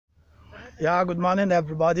Yeah, good morning,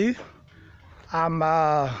 everybody. I'm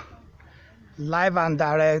live and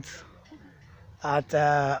direct at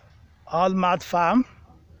ALMAT farm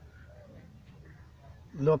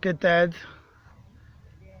located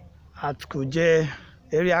at Kuje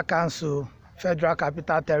Area Council, Federal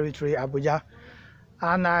Capital Territory, Abuja.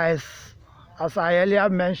 And as I earlier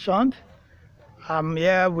mentioned, I'm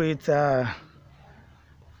here with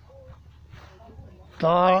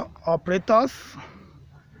tour operators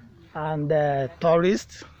and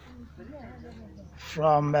tourists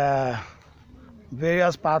from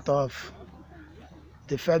various parts of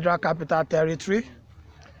the Federal Capital Territory,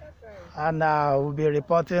 and we'll be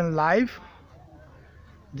reporting live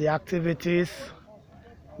the activities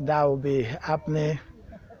that will be happening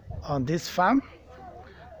on this farm.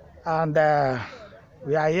 And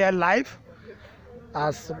we are here live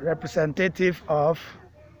as representative of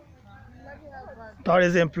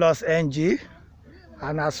Tourism Plus NG,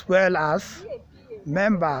 and as well as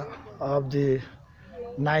member of the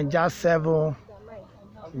Niger 7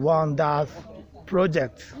 Wonders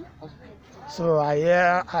project. So I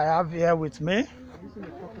have here with me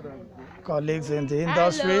colleagues in the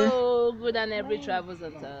industry. Hello, good and every travels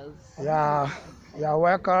and tours. Yeah, you're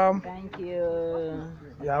welcome. Thank you.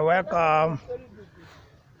 You're welcome.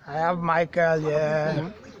 I have Michael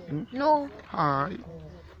here. No. Hi.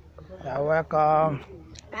 You're welcome.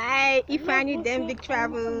 Hi, Ifani Big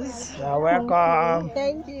Travels. You're welcome.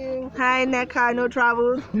 Thank you. Hi, Neka, no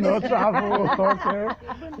travel. No travel, okay.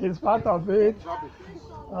 It's part of it.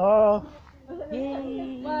 Oh,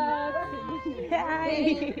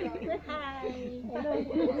 Hi.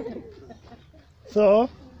 so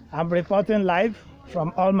I'm reporting live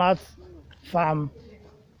from ALMAT farm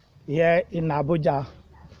here in Abuja.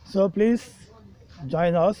 So please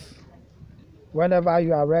join us whenever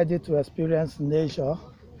you are ready to experience nature.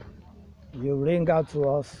 You ring out to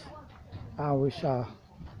us and we shall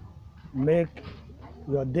make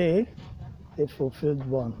your day a fulfilled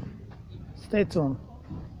one. Stay tuned.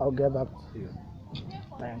 I'll get back to you.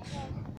 Thanks.